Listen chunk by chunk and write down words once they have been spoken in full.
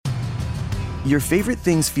Your favorite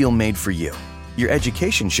things feel made for you. Your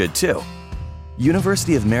education should too.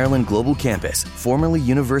 University of Maryland Global Campus, formerly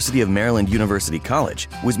University of Maryland University College,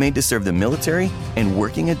 was made to serve the military and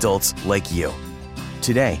working adults like you.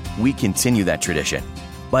 Today, we continue that tradition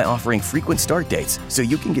by offering frequent start dates so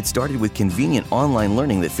you can get started with convenient online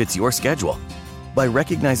learning that fits your schedule, by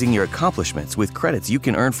recognizing your accomplishments with credits you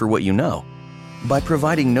can earn for what you know, by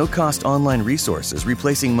providing no-cost online resources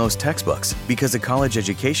replacing most textbooks because a college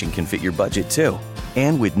education can fit your budget too,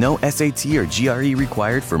 and with no SAT or GRE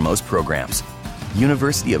required for most programs.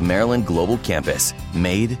 University of Maryland Global Campus,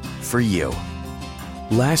 made for you.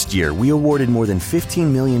 Last year, we awarded more than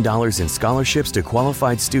 $15 million in scholarships to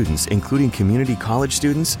qualified students, including community college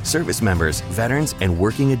students, service members, veterans, and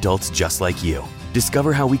working adults just like you.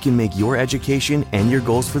 Discover how we can make your education and your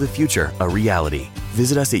goals for the future a reality.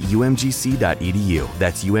 Visit us at umgc.edu.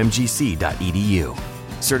 That's umgc.edu.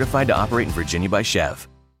 Certified to operate in Virginia by Chev.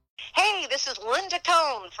 Hey, this is Linda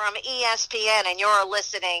Cohn from ESPN, and you're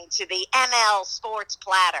listening to the ML Sports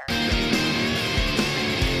Platter.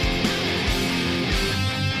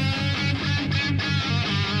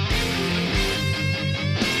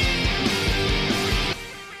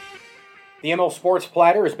 The ML Sports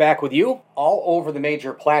Platter is back with you all over the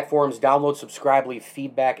major platforms. Download, subscribe, leave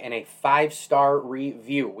feedback, and a 5-star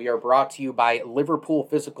review. We are brought to you by Liverpool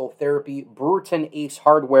Physical Therapy, Brewerton Ace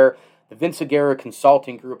Hardware, the Vince Aguirre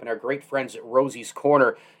Consulting Group, and our great friends at Rosie's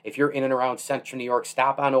Corner. If you're in and around Central New York,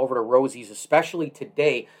 stop on over to Rosie's, especially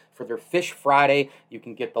today for their Fish Friday. You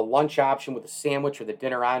can get the lunch option with a sandwich or the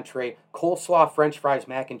dinner entree. Coleslaw, French fries,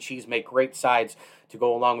 mac and cheese make great sides to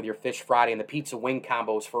go along with your Fish Friday, and the pizza wing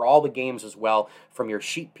combos for all the games as well, from your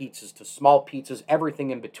sheet pizzas to small pizzas,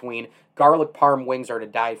 everything in between. Garlic parm wings are to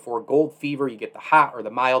die for. Gold Fever, you get the hot or the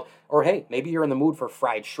mild, or hey, maybe you're in the mood for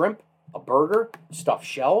fried shrimp, a burger, stuffed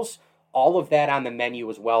shells, all of that on the menu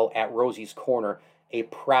as well at Rosie's Corner, a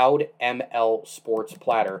proud ML Sports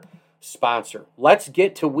Platter sponsor. Let's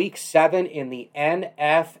get to Week 7 in the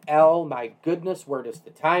NFL. My goodness, where does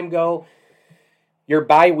the time go? Your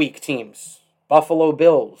bye week teams: Buffalo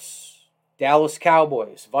Bills, Dallas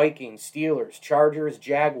Cowboys, Vikings, Steelers, Chargers,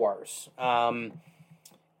 Jaguars. And,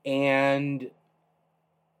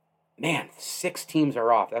 man, 6 teams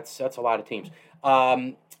are off. That's a lot of teams.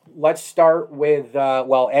 Let's start with,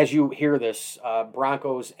 as you hear this,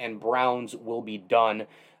 Broncos and Browns will be done.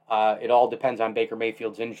 It all depends on Baker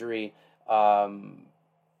Mayfield's injury.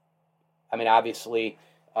 Obviously,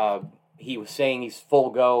 he was saying he's full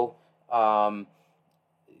go.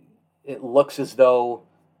 It looks as though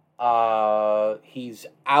he's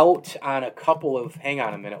out on a couple of... Hang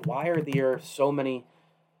on a minute. Why are there so many...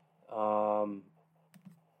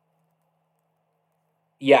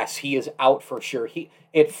 Yes, he is out for sure.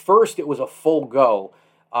 At first, it was a full go,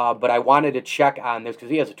 but I wanted to check on this because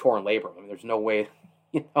he has a torn labrum. There's no way...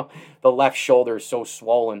 the left shoulder is so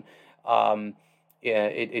swollen.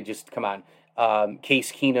 It just, come on.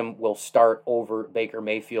 Case Keenum will start over Baker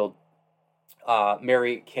Mayfield.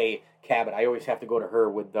 Mary Kay Cabot, I always have to go to her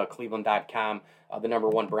with Cleveland.com, the number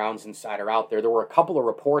one Browns insider out there. There were a couple of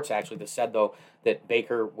reports, actually, that said, though, that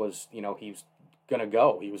Baker was, he was going to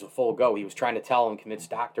go. He was a full go. He was trying to tell and convince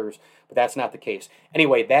doctors, but that's not the case.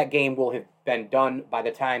 Anyway, that game will have been done by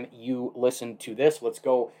the time you listen to this. Let's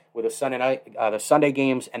go with the Sunday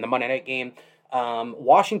games and the Monday night game.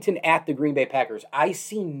 Washington at the Green Bay Packers. I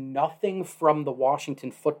see nothing from the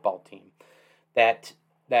Washington football team that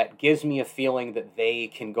gives me a feeling that they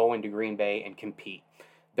can go into Green Bay and compete.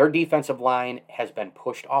 Their defensive line has been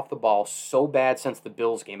pushed off the ball so bad since the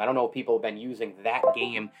Bills game. I don't know if people have been using that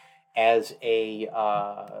game as a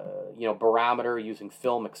barometer, using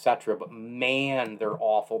film, etc. But man, they're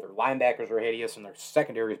awful. Their linebackers are hideous, and their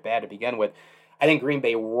secondary is bad to begin with. I think Green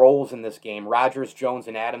Bay rolls in this game. Rodgers, Jones,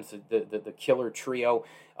 and Adams, the killer trio.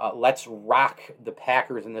 Let's rock the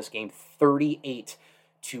Packers in this game, 38-13.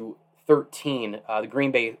 The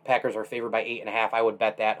Green Bay Packers are favored by 8.5. I would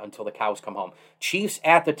bet that until the cows come home. Chiefs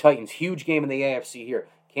at the Titans, huge game in the AFC here.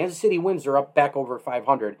 Kansas City wins, they're up back over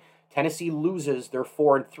 500. Tennessee loses, they're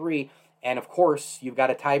 4-3. And, of course, you've got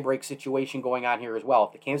a tie-break situation going on here as well.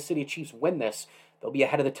 If the Kansas City Chiefs win this, they'll be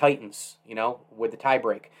ahead of the Titans, with the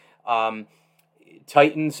tie-break.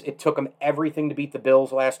 Titans, it took them everything to beat the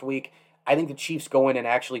Bills last week. I think the Chiefs go in and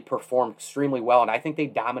actually perform extremely well, and I think they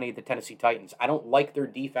dominate the Tennessee Titans. I don't like their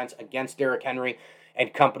defense against Derrick Henry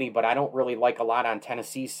and company, but I don't really like a lot on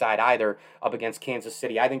Tennessee's side either up against Kansas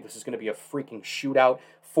City. I think this is going to be a freaking shootout.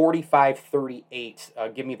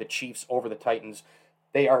 45-38. Give me the Chiefs over the Titans.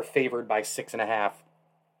 They are favored by 6.5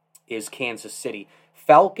 is Kansas City.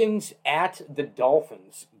 Falcons at the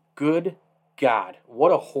Dolphins. Good God.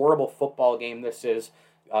 What a horrible football game this is.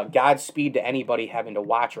 Godspeed to anybody having to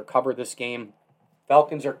watch or cover this game.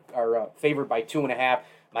 Falcons are favored by 2.5.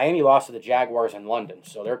 Miami lost to the Jaguars in London,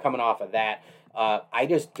 so they're coming off of that. I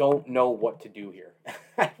just don't know what to do here.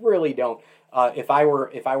 I really don't. If I were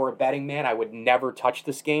a betting man, I would never touch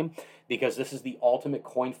this game because this is the ultimate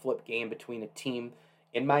coin flip game between a team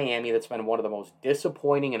in Miami that's been one of the most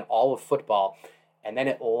disappointing in all of football, and then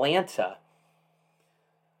Atlanta,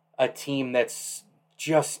 a team that's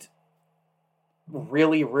just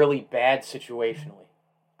really, really bad situationally.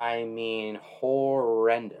 I mean,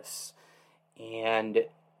 horrendous. And,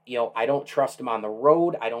 I don't trust them on the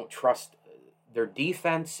road. I don't trust their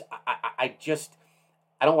defense. I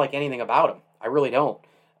don't like anything about them. I really don't.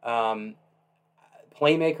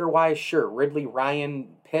 Playmaker-wise, sure, Ridley, Ryan,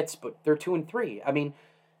 Pitts, but they're 2-3. I mean,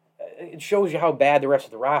 it shows you how bad the rest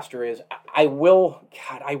of the roster is. I will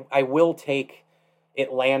take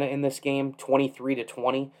Atlanta in this game,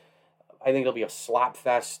 23-20. I think it'll be a slop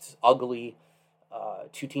fest, ugly,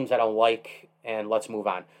 two teams I don't like, and let's move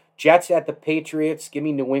on. Jets at the Patriots. Give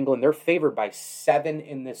me New England. They're favored by 7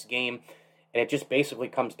 in this game, and it just basically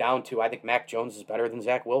comes down to I think Mac Jones is better than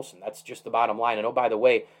Zach Wilson. That's just the bottom line. And, oh, by the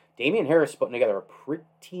way, Damian Harris putting together a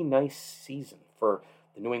pretty nice season for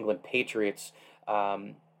the New England Patriots.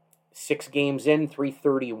 6 games in,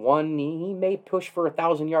 331. He may push for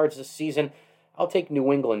 1,000 yards this season. I'll take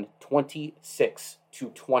New England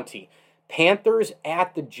 26-20. Panthers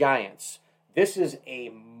at the Giants. This is a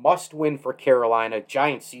must-win for Carolina.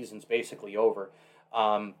 Giants season's basically over.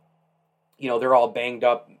 They're all banged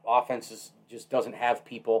up. Offense just doesn't have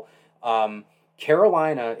people.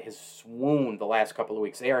 Carolina has swooned the last couple of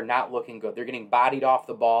weeks. They are not looking good. They're getting bodied off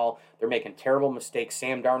the ball. They're making terrible mistakes.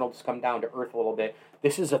 Sam Darnold's come down to earth a little bit.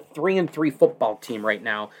 This is a 3-3 football team right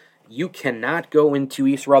now. You cannot go into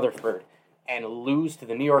East Rutherford and lose to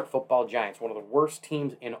the New York Football Giants, one of the worst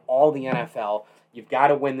teams in all the NFL. You've got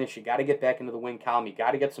to win this. You've got to get back into the win column. You've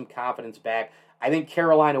got to get some confidence back. I think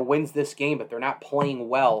Carolina wins this game, but they're not playing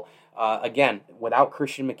well. Again, without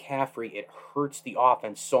Christian McCaffrey, it hurts the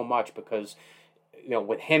offense so much because,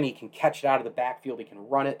 with him, he can catch it out of the backfield. He can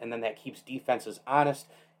run it, and then that keeps defenses honest.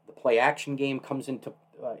 The play-action game comes into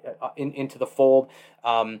the fold.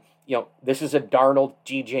 This is a Darnold,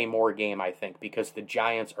 DJ Moore game, I think, because the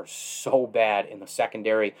Giants are so bad in the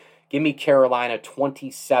secondary. Give me Carolina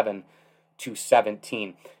 27-17.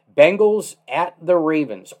 Bengals at the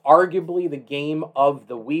Ravens, arguably the game of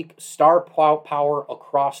the week. Star power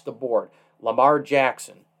across the board. Lamar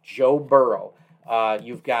Jackson, Joe Burrow.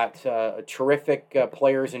 You've got terrific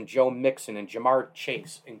players in Joe Mixon and Jamar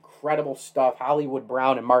Chase. Incredible stuff. Hollywood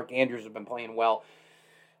Brown and Mark Andrews have been playing well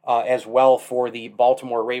as well for the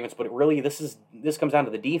Baltimore Ravens. But this comes down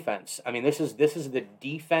to the defense. I mean, this is the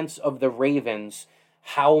defense of the Ravens.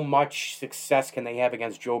 How much success can they have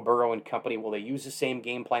against Joe Burrow and company? Will they use the same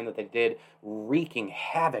game plan that they did, wreaking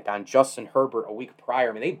havoc on Justin Herbert a week prior?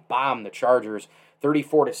 I mean, they bombed the Chargers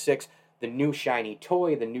 34-6. The new shiny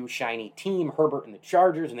toy, the new shiny team, Herbert and the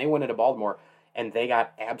Chargers, and they went into Baltimore, and they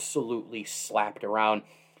got absolutely slapped around.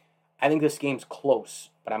 I think this game's close,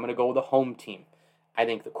 but I'm going to go with the home team. I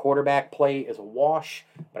think the quarterback play is a wash,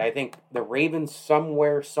 but I think the Ravens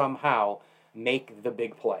somewhere, somehow, make the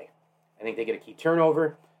big play. I think they get a key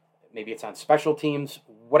turnover. Maybe it's on special teams,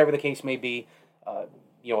 whatever the case may be. A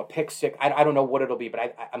pick six. I don't know what it'll be,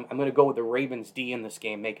 but I'm going to go with the Ravens D in this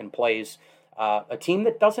game, making plays. A team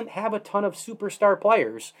that doesn't have a ton of superstar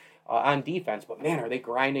players on defense, but man, are they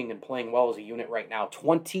grinding and playing well as a unit right now.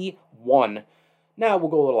 21. Now we'll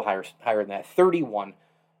go a little higher than that.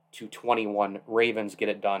 31-21. Ravens get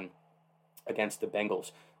it done against the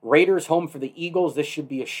Bengals. Raiders home for the Eagles. This should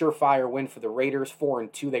be a surefire win for the Raiders.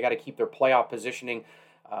 4-2. They got to keep their playoff positioning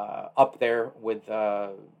up there with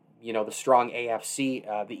the strong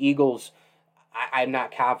AFC. The Eagles, I'm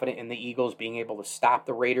not confident in the Eagles being able to stop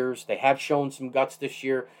the Raiders. They have shown some guts this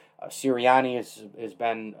year. Sirianni has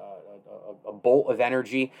been a bolt of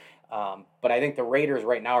energy. But I think the Raiders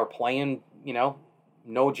right now are playing, no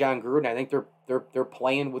John Gruden. I think they're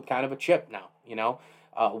playing with kind of a chip now.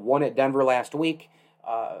 Won at Denver last week.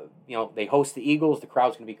 They host the Eagles. The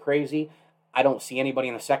crowd's going to be crazy. I don't see anybody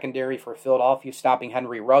in the secondary for Philadelphia stopping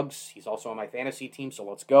Henry Ruggs. He's also on my fantasy team, so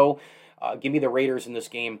let's go. Give me the Raiders in this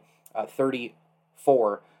game,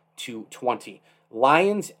 34-20.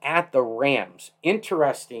 Lions at the Rams.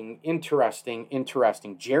 Interesting.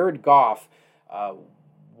 Jared Goff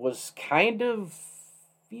was kind of,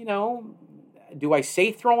 do I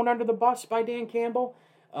say thrown under the bus by Dan Campbell?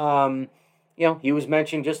 He was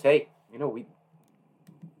mentioned just, hey,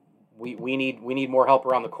 we need more help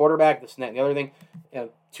around the quarterback, this and that and the other thing.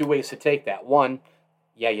 Two ways to take that. One,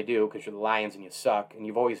 yeah, you do because you're the Lions and you suck, and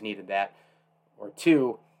you've always needed that. Or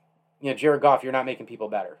two, Jared Goff, you're not making people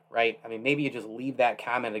better, right? I mean, maybe you just leave that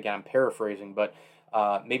comment, again, I'm paraphrasing, but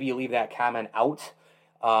maybe you leave that comment out.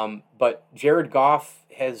 But Jared Goff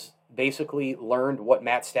has basically learned what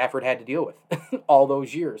Matt Stafford had to deal with all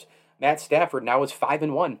those years. Matt Stafford now is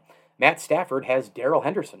 5-1. Matt Stafford has Darrell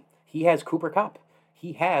Henderson. He has Cooper Kupp.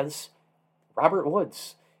 He has Robert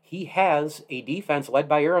Woods. He has a defense led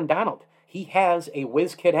by Aaron Donald. He has a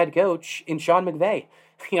whiz kid head coach in Sean McVay.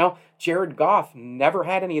 Jared Goff never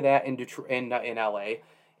had any of that in LA,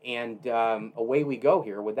 and away we go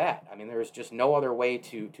here with that. I mean, there's just no other way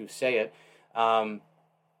to say it. I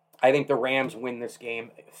think the Rams win this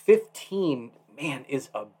game. 15, man, is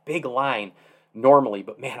a big line normally,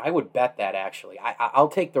 but man, I would bet that actually. I'll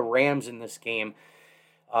take the Rams in this game.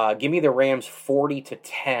 Give me the Rams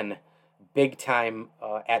 40-10, big time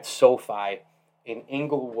at SoFi in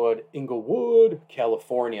Inglewood,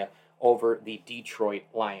 California, over the Detroit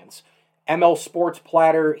Lions. ML Sports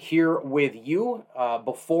Platter here with you.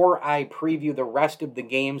 Before I preview the rest of the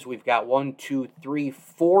games, we've got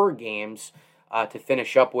 4 games to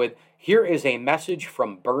finish up with. Here is a message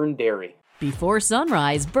from Burn Dairy. Before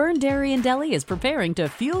sunrise, Burn Dairy and Deli is preparing to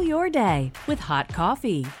fuel your day with hot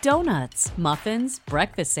coffee, donuts, muffins,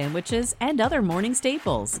 breakfast sandwiches, and other morning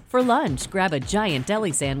staples. For lunch, grab a giant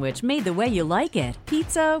deli sandwich made the way you like it.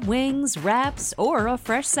 Pizza, wings, wraps, or a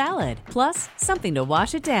fresh salad. Plus, something to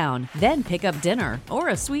wash it down. Then pick up dinner or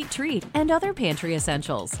a sweet treat and other pantry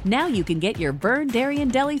essentials. Now you can get your Burn Dairy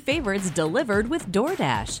and Deli favorites delivered with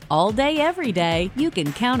DoorDash. All day, every day, you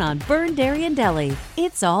can count on Burn Dairy and Deli.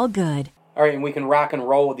 It's all good. All right, and we can rock and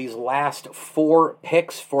roll with these last 4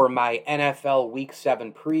 picks for my NFL Week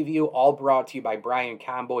 7 preview, all brought to you by Brian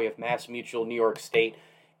Comboy of MassMutual New York State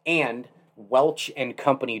and Welch &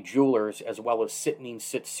 Company Jewelers, as well as Sit Mean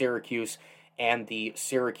Sit Syracuse and the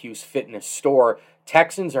Syracuse Fitness Store.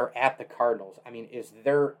 Texans are at the Cardinals. I mean, is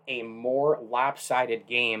there a more lopsided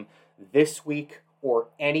game this week or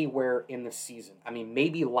anywhere in the season? I mean,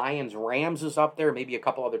 maybe Lions-Rams is up there, maybe a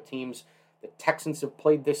couple other teams the Texans have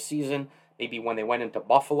played this season. Maybe when they went into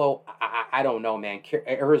Buffalo, I don't know, man.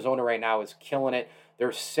 Arizona right now is killing it. They're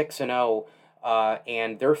 6-0,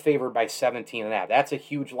 and they're favored by 17.5. That's a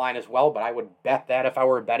huge line as well, but I would bet that if I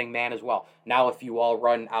were a betting man as well. Now, if you all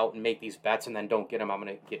run out and make these bets and then don't get them, I'm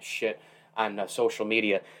going to get shit on social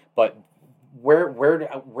media. But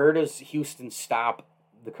where does Houston stop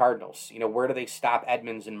the Cardinals? Where do they stop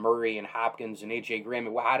Edmonds and Murray and Hopkins and A.J.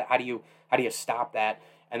 Graham? How do you stop that?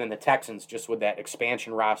 And then the Texans, just with that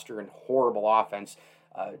expansion roster and horrible offense,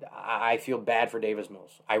 I feel bad for Davis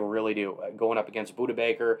Mills. I really do. Going up against Budda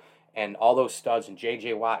Baker and all those studs and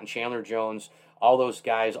J.J. Watt and Chandler Jones, all those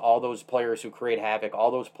guys, all those players who create havoc, all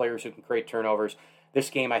those players who can create turnovers. This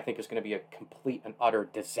game, I think, is going to be a complete and utter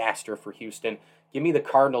disaster for Houston. Give me the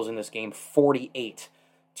Cardinals in this game 48-7.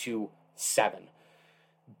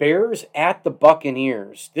 Bears at the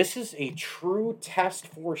Buccaneers. This is a true test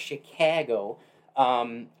for Chicago.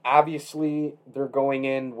 Obviously, they're going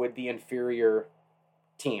in with the inferior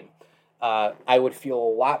team. I would feel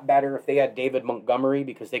a lot better if they had David Montgomery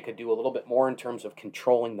because they could do a little bit more in terms of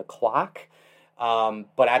controlling the clock.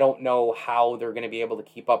 But I don't know how they're going to be able to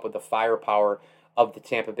keep up with the firepower of the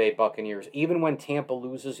Tampa Bay Buccaneers. Even when Tampa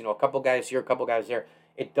loses, a couple guys here, a couple guys there,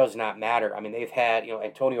 it does not matter. I mean, they've had,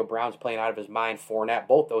 Antonio Brown's playing out of his mind, Fournette,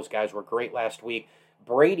 both those guys were great last week.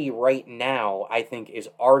 Brady right now, I think, is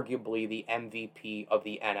arguably the MVP of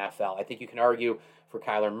the NFL. I think you can argue for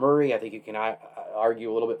Kyler Murray. I think you can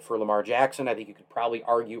argue a little bit for Lamar Jackson. I think you could probably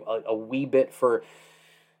argue a wee bit for,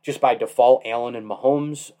 just by default, Allen and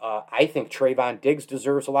Mahomes. I think Trayvon Diggs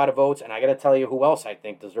deserves a lot of votes, and I got to tell you who else I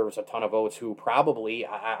think deserves a ton of votes, who probably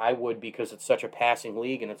I would, because it's such a passing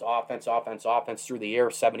league and it's offense through the air,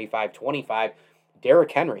 75-25,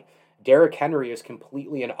 Derrick Henry. Derrick Henry is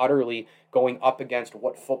completely and utterly going up against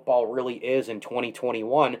what football really is in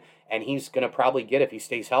 2021, and he's going to probably get, if he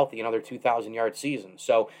stays healthy, another 2,000-yard season.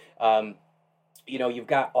 So, you've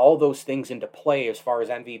got all those things into play as far as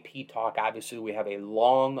MVP talk. Obviously, we have a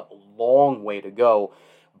long, long way to go,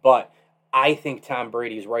 but I think Tom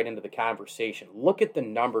Brady's right into the conversation. Look at the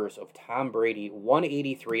numbers of Tom Brady,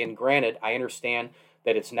 183, and granted, I understand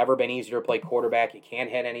that it's never been easier to play quarterback. You can't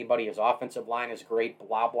hit anybody. His offensive line is great,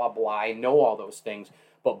 blah, blah, blah. I know all those things,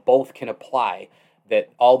 but both can apply that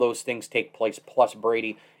all those things take place, plus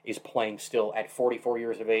Brady is playing still at 44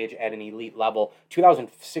 years of age at an elite level.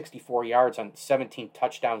 2,064 yards on 17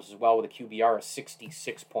 touchdowns as well with a QBR of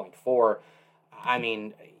 66.4. I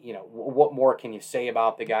mean, what more can you say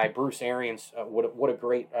about the guy? Bruce Arians, what a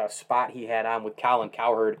great spot he had on with Colin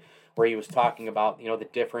Cowherd, where he was talking about, the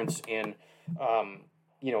difference in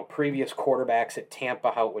previous quarterbacks at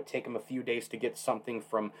Tampa, how it would take them a few days to get something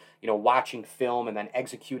from, watching film and then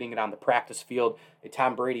executing it on the practice field. At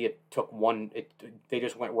Tom Brady, it took they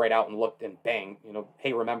just went right out and looked and bang,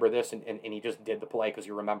 hey, remember this? And he just did the play because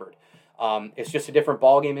he remembered. It's just a different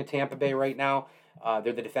ballgame in Tampa Bay right now.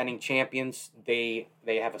 They're the defending champions. They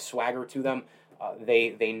have a swagger to them.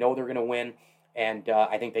 They know they're going to win. And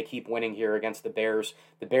I think they keep winning here against the Bears.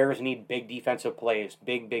 The Bears need big defensive plays,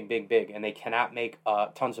 big, and they cannot make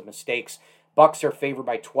tons of mistakes. Bucks are favored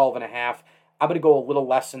by 12.5. I'm going to go a little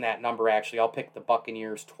less than that number, actually. I'll pick the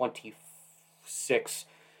Buccaneers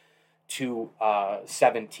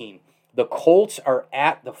 26-17. The Colts are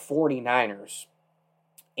at the 49ers.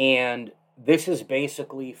 And this is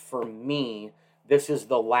basically, for me, this is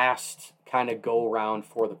the last kind of go-round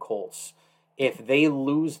for the Colts. If they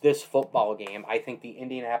lose this football game, I think the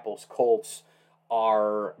Indianapolis Colts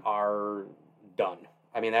are done.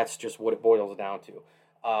 I mean, that's just what it boils down to.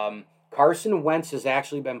 Carson Wentz has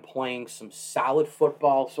actually been playing some solid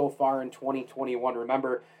football so far in 2021.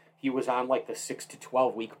 Remember, he was on like the 6 to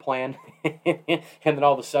 12 week plan, and then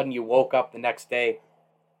all of a sudden you woke up the next day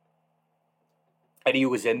and he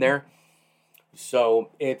was in there.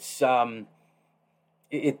 So it's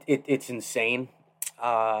it's insane.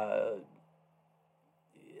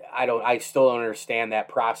 I still don't understand that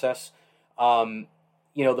process. The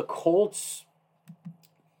Colts,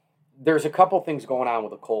 there's a couple things going on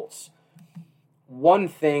with the Colts. One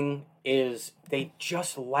thing is they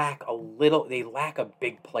just lack a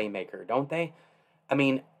big playmaker, don't they? I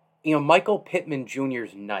mean, Michael Pittman Jr.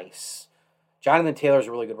 is nice. Jonathan Taylor's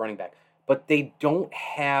a really good running back. But they don't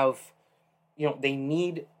have, they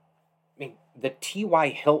need, the T.Y.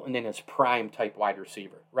 Hilton in his prime type wide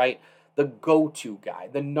receiver, right? The go-to guy,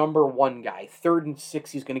 the number one guy, 3rd and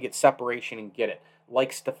 6, he's going to get separation and get it.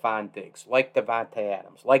 Like Stephon Diggs, like Devontae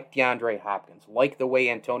Adams, like DeAndre Hopkins, like the way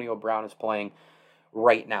Antonio Brown is playing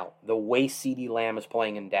right now, the way CeeDee Lamb is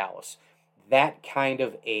playing in Dallas. That kind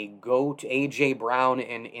of a go-to, A.J. Brown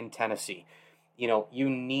in Tennessee. You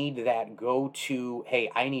need that go-to,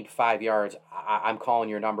 hey, I need 5 yards, I'm calling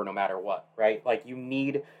your number no matter what, right? Like, you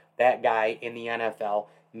need that guy in the NFL.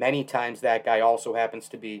 Many times that guy also happens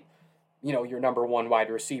to be your number one wide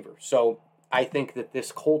receiver. So I think that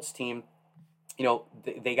this Colts team,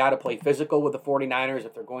 they got to play physical with the 49ers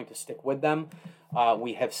if they're going to stick with them.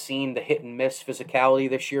 We have seen the hit and miss physicality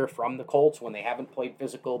this year from the Colts. When they haven't played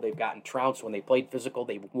physical, they've gotten trounced. When they played physical,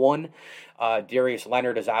 they've won. Darius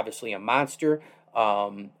Leonard is obviously a monster.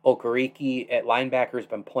 Okereke at linebacker has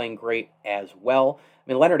been playing great as well. I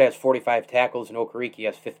mean, Leonard has 45 tackles and Okereke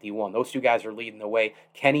has 51. Those two guys are leading the way.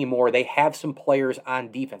 Kenny Moore, they have some players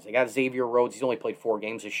on defense. They got Xavier Rhodes. He's only played 4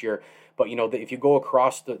 games this year. But, if you go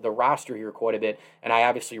across the roster here quite a bit, and I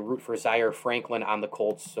obviously root for Zaire Franklin on the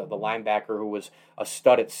Colts, the linebacker who was a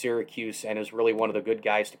stud at Syracuse and is really one of the good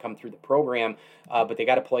guys to come through the program. But they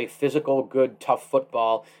got to play physical, good, tough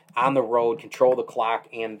football on the road, control the clock,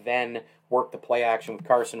 and then work the play action with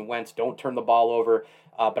Carson Wentz. Don't turn the ball over.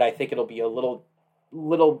 But I think it'll be a little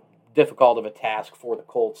difficult of a task for the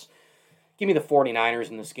Colts. Give me the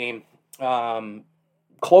 49ers in this game.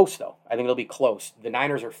 Close, though. I think it'll be close. The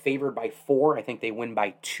Niners are favored by 4. I think they win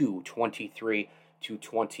by 2, 23-21.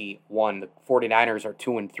 The 49ers are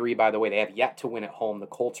 2-3, by the way. They have yet to win at home. The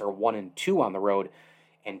Colts are 1-2 on the road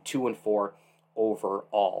and 2-4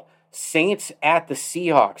 overall. Saints at the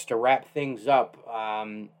Seahawks to wrap things up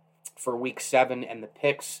for Week 7 and the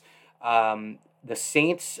picks. The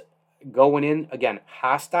Saints going in, again,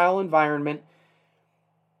 hostile environment,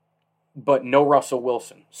 but no Russell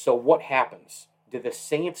Wilson. So what happens? Do the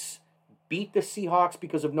Saints beat the Seahawks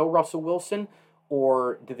because of no Russell Wilson?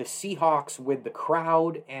 Or do the Seahawks, with the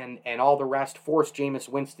crowd and all the rest, force Jameis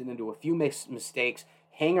Winston into a few mistakes,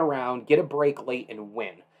 hang around, get a break late, and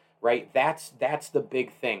win? Right? That's the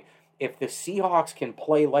big thing. If the Seahawks can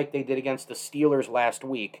play like they did against the Steelers last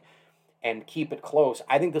week and keep it close,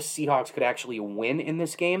 I think the Seahawks could actually win in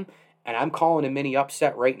this game. And I'm calling a mini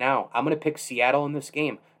upset right now. I'm going to pick Seattle in this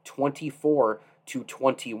game, 24-21.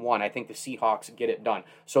 I think the Seahawks get it done.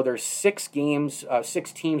 So there's 6 teams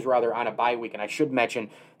on a bye week, and I should mention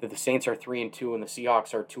that the Saints are 3-2 and the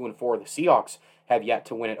Seahawks are 2-4. The Seahawks have yet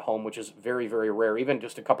to win at home, which is very, very rare. Even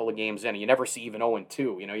just a couple of games in, you never see even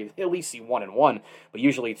 0-2. You at least see 1-1, but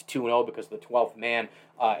usually it's 2-0 because of the 12th man.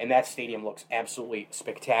 And that stadium looks absolutely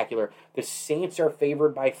spectacular. The Saints are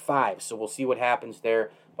favored by 5, so we'll see what happens there.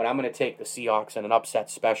 But I'm going to take the Seahawks in an upset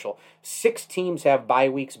special. 6 teams have bye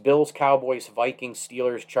weeks: Bills, Cowboys, Vikings,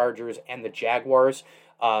 Steelers, Chargers, and the Jaguars.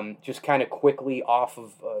 Just kind of quickly I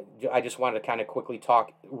just wanted to kind of quickly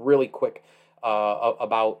talk really quick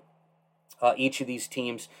about each of these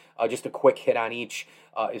teams. Just a quick hit on each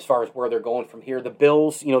as far as where they're going from here. The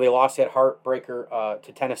Bills, they lost that heartbreaker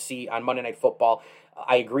to Tennessee on Monday Night Football.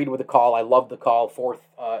 I agreed with the call. I loved the call. 4th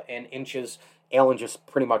and inches. Allen just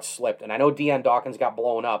pretty much slipped. And I know Deion Dawkins got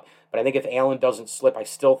blown up, but I think if Allen doesn't slip, I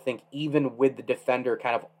still think even with the defender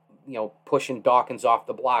kind of pushing Dawkins off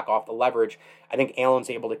the block, off the leverage, I think Allen's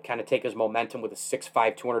able to kind of take his momentum with a 6'5",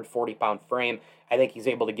 240-pound frame. I think he's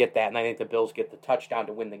able to get that, and I think the Bills get the touchdown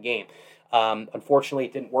to win the game. Unfortunately,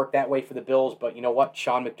 it didn't work that way for the Bills, but you know what?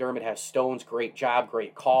 Sean McDermott has stones. Great job,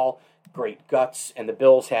 great call, great guts, and the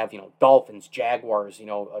Bills have, Dolphins, Jaguars,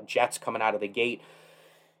 Jets coming out of the gate.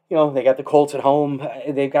 They got the Colts at home.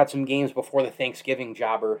 They've got some games before the Thanksgiving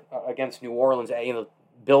jobber against New Orleans.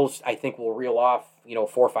 Bills, I think, will reel off, 4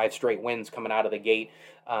 or 5 straight wins coming out of the gate,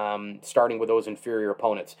 starting with those inferior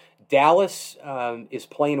opponents. Dallas is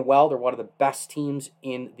playing well. They're one of the best teams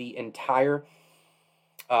in the entire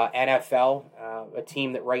NFL, a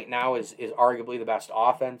team that right now is arguably the best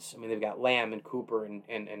offense. I mean, they've got Lamb and Cooper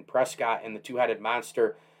and Prescott and the two-headed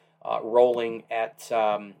monster rolling at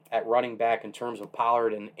running back in terms of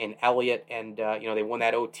Pollard and Elliott. And, they won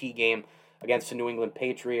that OT game against the New England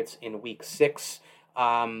Patriots in Week 6.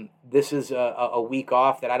 This is a week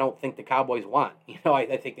off that I don't think the Cowboys want. I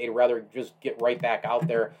think they'd rather just get right back out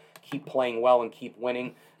there, keep playing well and keep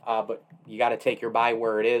winning. But you got to take your bye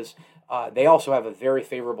where it is. They also have a very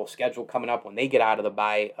favorable schedule coming up when they get out of the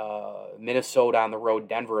bye. Minnesota on the road,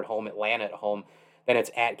 Denver at home, Atlanta at home. Then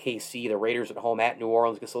it's at KC, the Raiders at home, at New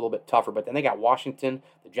Orleans. Gets a little bit tougher. But then they got Washington,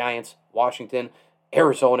 the Giants, Washington,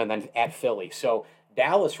 Arizona, and then at Philly. So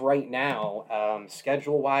Dallas right now,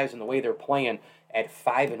 schedule-wise and the way they're playing at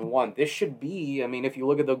 5-1, this should be, if you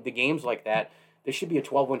look at the games like that, this should be a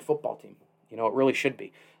 12-win football team. It really should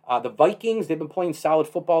be. The Vikings, they've been playing solid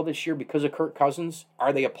football this year because of Kirk Cousins.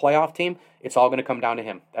 Are they a playoff team? It's all going to come down to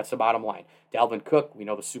him. That's the bottom line. Dalvin Cook, we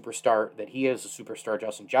know the superstar that he is, the superstar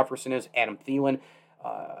Justin Jefferson is, Adam Thielen.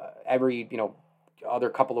 Every, other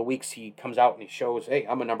couple of weeks he comes out and he shows, hey,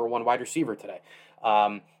 I'm a number 1 wide receiver today.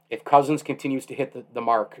 If Cousins continues to hit the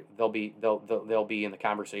mark, they'll be in the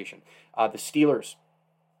conversation. The Steelers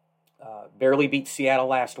barely beat Seattle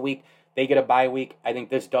last week. They get a bye week. I think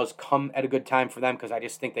this does come at a good time for them because I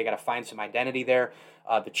just think they got to find some identity there.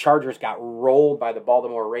 The Chargers got rolled by the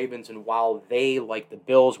Baltimore Ravens, and while they, like the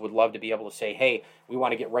Bills, would love to be able to say, hey, we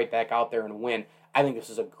want to get right back out there and win, I think this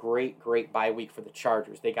is a great, great bye week for the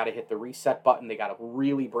Chargers. They got to hit the reset button. They got to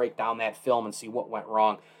really break down that film and see what went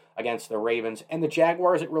wrong against the Ravens. And the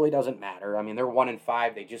Jaguars, it really doesn't matter. They're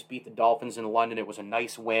 1-5. They just beat the Dolphins in London. It was a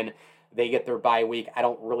nice win. They get their bye week. I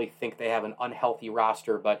don't really think they have an unhealthy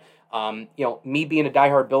roster, but me being a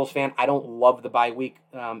diehard Bills fan, I don't love the bye week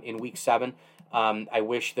in Week 7. I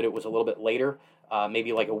wish that it was a little bit later,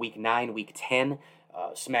 maybe like a Week 9, Week 10,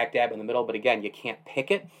 smack dab in the middle. But again, you can't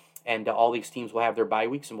pick it, and all these teams will have their bye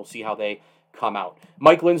weeks, and we'll see how they come out.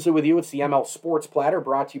 Mike Lindsley with you. It's the ML Sports Platter,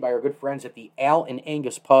 brought to you by our good friends at the Al and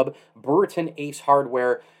Angus Pub, Brewerton Ace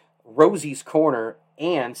Hardware, Rosie's Corner,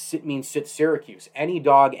 and Sit Means Sit Syracuse. Any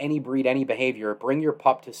dog, any breed, any behavior, bring your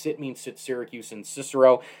pup to Sit Means Sit Syracuse in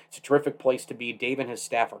Cicero. It's a terrific place to be. Dave and his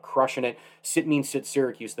staff are crushing it. Sit Means Sit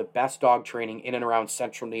Syracuse, the best dog training in and around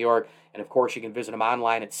Central New York. And of course, you can visit them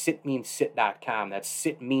online at sitmeansit.com. That's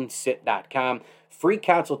sitmeansit.com. Free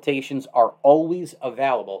consultations are always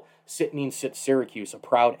available. Sit Means Sit Syracuse, a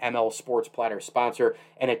proud ML Sports Platter sponsor.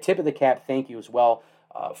 And a tip of the cap thank you as well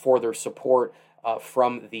for their support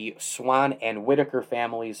from the Swan and Whitaker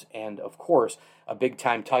families, and of course, a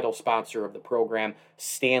big-time title sponsor of the program,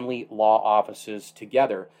 Stanley Law Offices.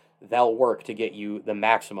 Together, they'll work to get you the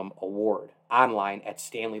maximum award. Online at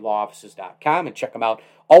StanleyLawOffices.com, and check them out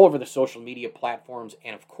all over the social media platforms,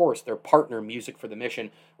 and of course, their partner, Music for the Mission,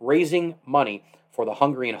 raising money for the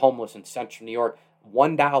hungry and homeless in Central New York.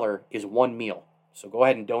 $1 is one meal. So go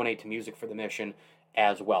ahead and donate to Music for the Mission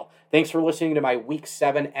as well. Thanks for listening to my Week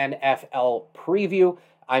 7 NFL preview.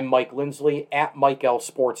 I'm Mike Lindsley, at Mike L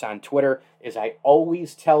Sports on Twitter. As I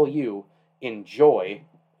always tell you, enjoy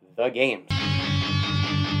the games.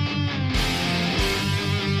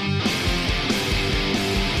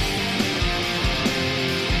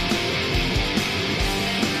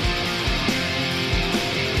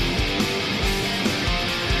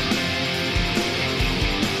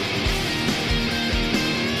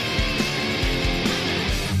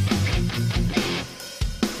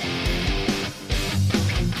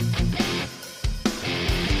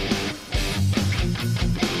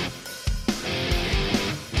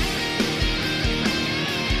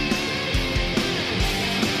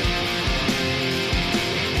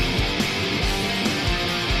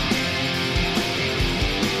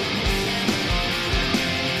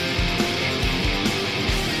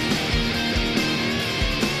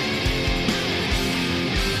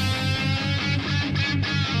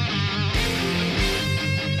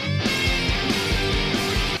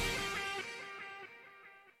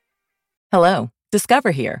 Hello,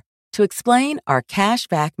 Discover here to explain our cash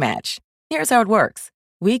back match. Here's how it works.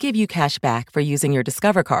 We give you cash back for using your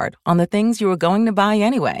Discover card on the things you were going to buy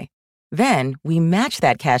anyway. Then we match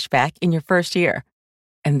that cash back in your first year.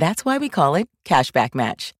 And that's why we call it Cashback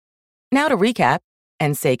Match. Now to recap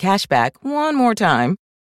and say cashback one more time.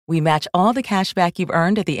 We match all the cash back you've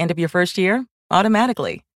earned at the end of your first year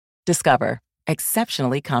automatically. Discover.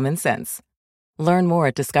 Exceptionally common sense. Learn more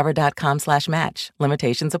at discover.com/match.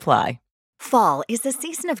 Limitations apply. Fall is the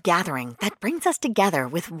season of gathering that brings us together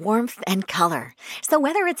with warmth and color. So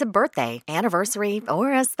whether it's a birthday, anniversary,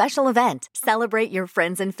 or a special event, celebrate your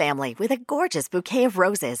friends and family with a gorgeous bouquet of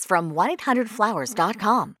roses from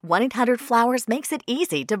 1-800-Flowers.com. 1-800-Flowers makes it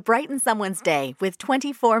easy to brighten someone's day with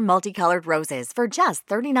 24 multicolored roses for just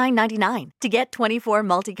 $39.99. To get 24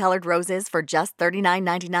 multicolored roses for just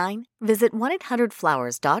 $39.99, visit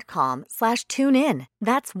 1-800-Flowers.com/tune-in.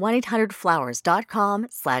 That's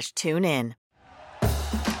 1-800-Flowers.com/tune-in.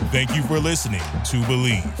 Thank you for listening to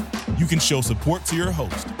Believe. You can show support to your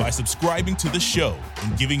host by subscribing to the show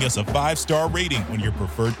and giving us a 5-star rating on your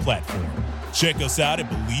preferred platform. Check us out at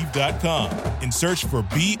Believe.com and search for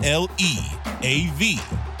BLEAV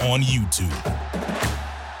on YouTube.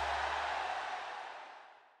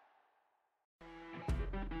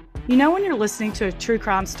 You know when you're listening to a true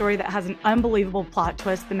crime story that has an unbelievable plot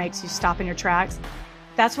twist that makes you stop in your tracks?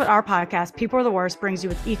 That's what our podcast, People Are the Worst, brings you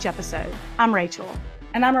with each episode. I'm Rachel.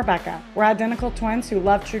 And I'm Rebecca. We're identical twins who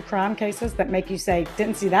love true crime cases that make you say,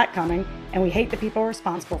 didn't see that coming, and we hate the people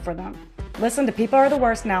responsible for them. Listen to People Are the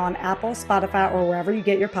Worst now on Apple, Spotify, or wherever you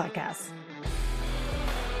get your podcasts.